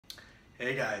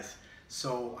Hey guys,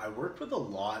 so I work with a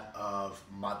lot of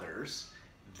mothers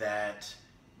that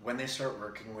when they start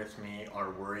working with me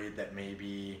are worried that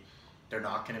maybe they're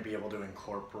not going to be able to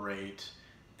incorporate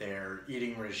their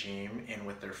eating regime in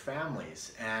with their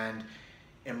families. And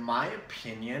in my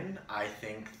opinion, I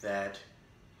think that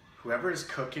whoever is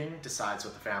cooking decides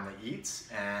what the family eats,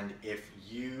 and if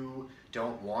you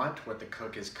don't want what the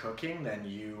cook is cooking, then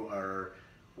you are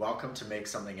welcome to make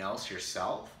something else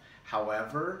yourself.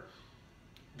 However,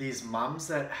 these moms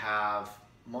that have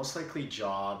most likely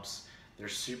jobs, they're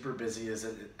super busy as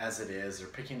it is, they're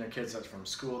picking their kids up from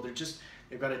school,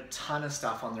 they've got a ton of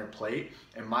stuff on their plate.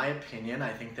 In my opinion,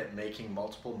 I think that making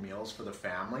multiple meals for the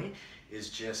family is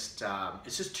just,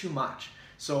 it's just too much.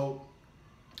 So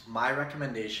my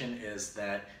recommendation is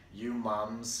that you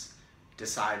moms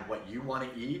decide what you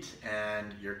want to eat,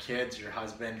 and your kids, your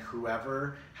husband,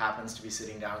 whoever happens to be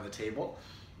sitting down at the table,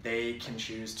 they can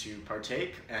choose to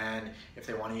partake, and if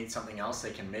they want to eat something else, they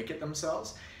can make it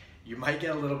themselves. You might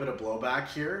get a little bit of blowback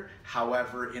here.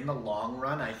 However, in the long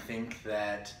run, I think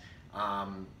that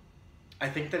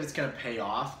it's going to pay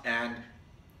off, and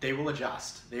they will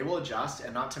adjust. They will adjust,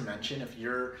 and not to mention, if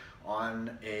you're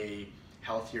on a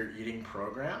healthier eating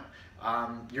program,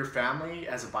 your family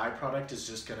as a byproduct is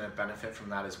just going to benefit from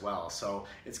that as well. So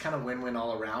it's kind of win-win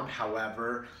all around.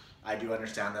 However, I do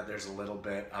understand that there's a little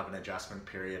bit of an adjustment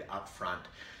period up front.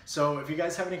 So if you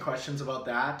guys have any questions about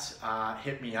that,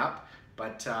 hit me up,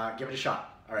 but give it a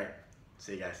shot. All right,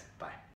 see you guys, bye.